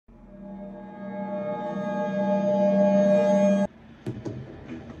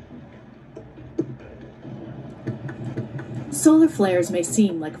Solar flares may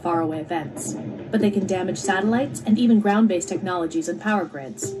seem like faraway events, but they can damage satellites and even ground-based technologies and power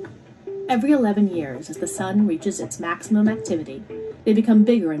grids. Every 11 years, as the sun reaches its maximum activity, they become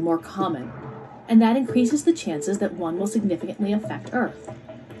bigger and more common, and that increases the chances that one will significantly affect Earth.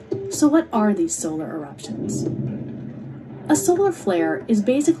 So what are these solar eruptions? A solar flare is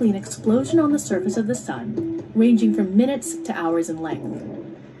basically an explosion on the surface of the sun, ranging from minutes to hours in length.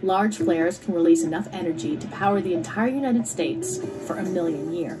 Large flares can release enough energy to power the entire United States for 1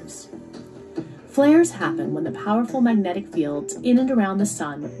 million years. Flares happen when the powerful magnetic fields in and around the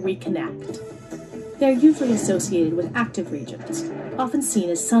sun reconnect. They're usually associated with active regions, often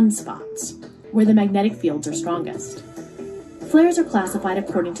seen as sunspots, where the magnetic fields are strongest. Flares are classified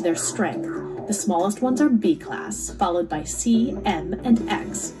according to their strength. The smallest ones are B class, followed by C, M, and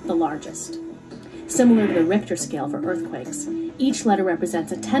X, the largest. Similar to the Richter scale for earthquakes, each letter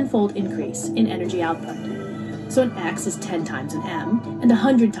represents a 10-fold increase in energy output. So an X is 10 times an M and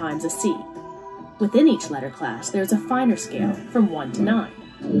 100 times a C. Within each letter class, there's a finer scale from 1 to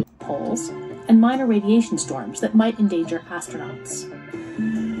 9, poles, and minor radiation storms that might endanger astronauts.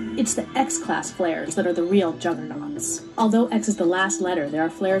 It's the X-class flares that are the real juggernauts. Although X is the last letter, there are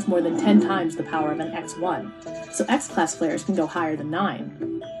flares more than 10 times the power of an X1, so X-class flares can go higher than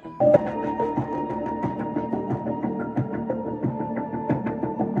 9.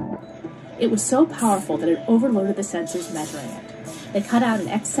 It was so powerful that it overloaded the sensors measuring it. They cut out an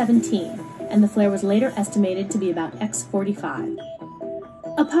X17, and the flare was later estimated to be about X45.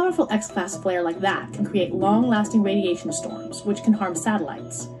 A powerful X-class flare like that can create long-lasting radiation storms, which can harm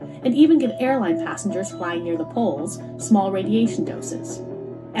satellites, and even give airline passengers flying near the poles small radiation doses.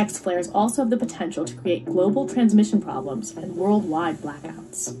 X-flares also have the potential to create global transmission problems and worldwide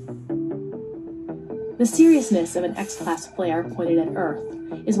blackouts. The seriousness of an X-class flare pointed at Earth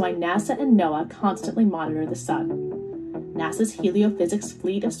is why NASA and NOAA constantly monitor the sun. NASA's heliophysics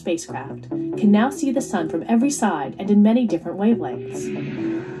fleet of spacecraft can now see the sun from every side and in many different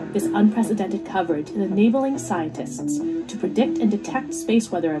wavelengths. This unprecedented coverage is enabling scientists to predict and detect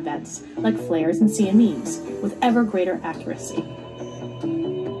space weather events like flares and CMEs with ever greater accuracy.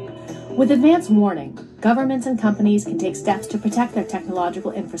 With advanced warning, governments and companies can take steps to protect their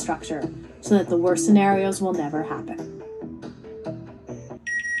technological infrastructure so that the worst scenarios will never happen.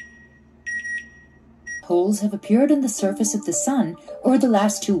 Holes have appeared on the surface of the sun over the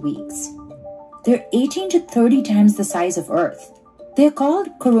last 2 weeks. They're 18 to 30 times the size of Earth. They're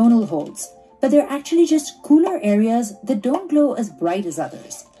called coronal holes, but they're actually just cooler areas that don't glow as bright as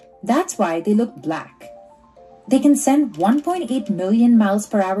others. That's why they look black. They can send 1.8 million miles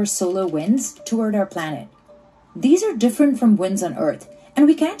per hour solar winds toward our planet. These are different from winds on Earth, and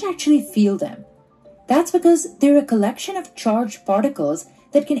we can't actually feel them. That's because they're a collection of charged particles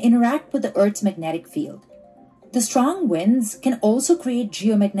that can interact with the Earth's magnetic field. The strong winds can also create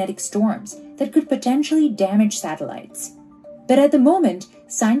geomagnetic storms that could potentially damage satellites. But at the moment,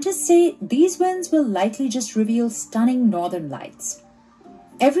 scientists say these winds will likely just reveal stunning northern lights.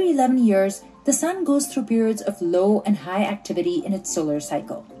 Every 11 years, the sun goes through periods of low and high activity in its solar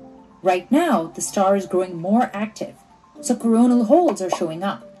cycle. Right now, the star is growing more active, so coronal holes are showing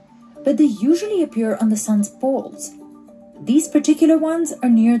up, but they usually appear on the sun's poles. These particular ones are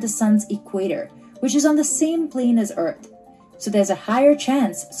near the sun's equator, which is on the same plane as Earth, so there's a higher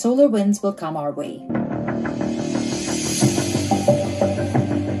chance solar winds will come our way.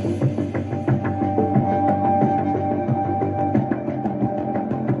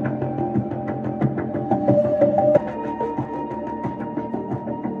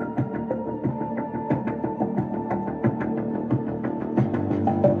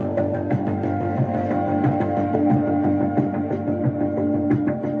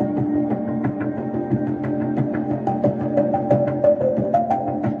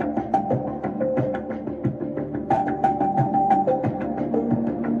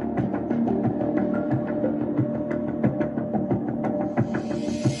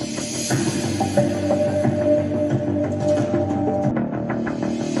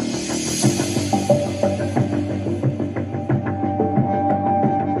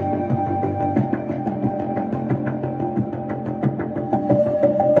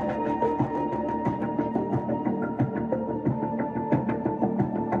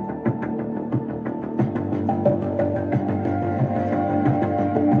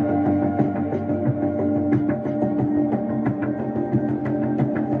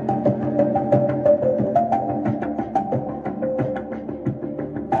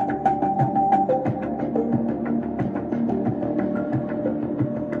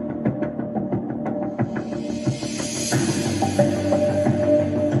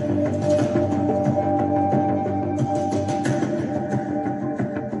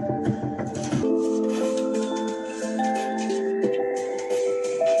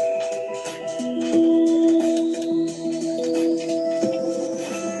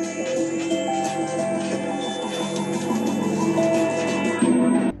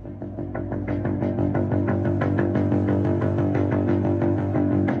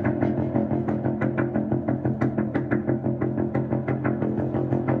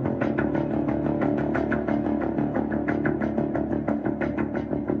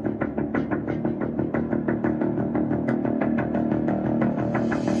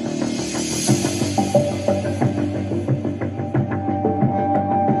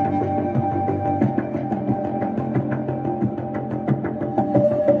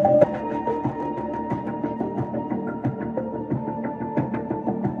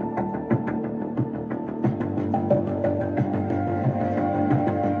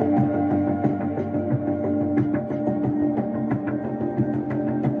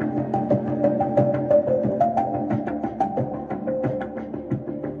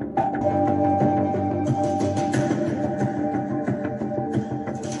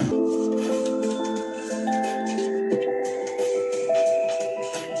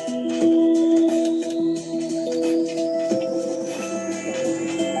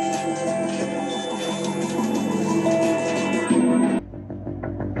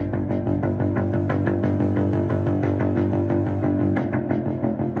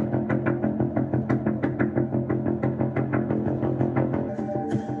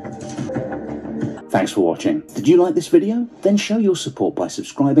 Thanks for watching. Did you like this video? Then show your support by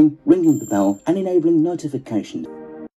subscribing, ringing the bell and enabling notifications.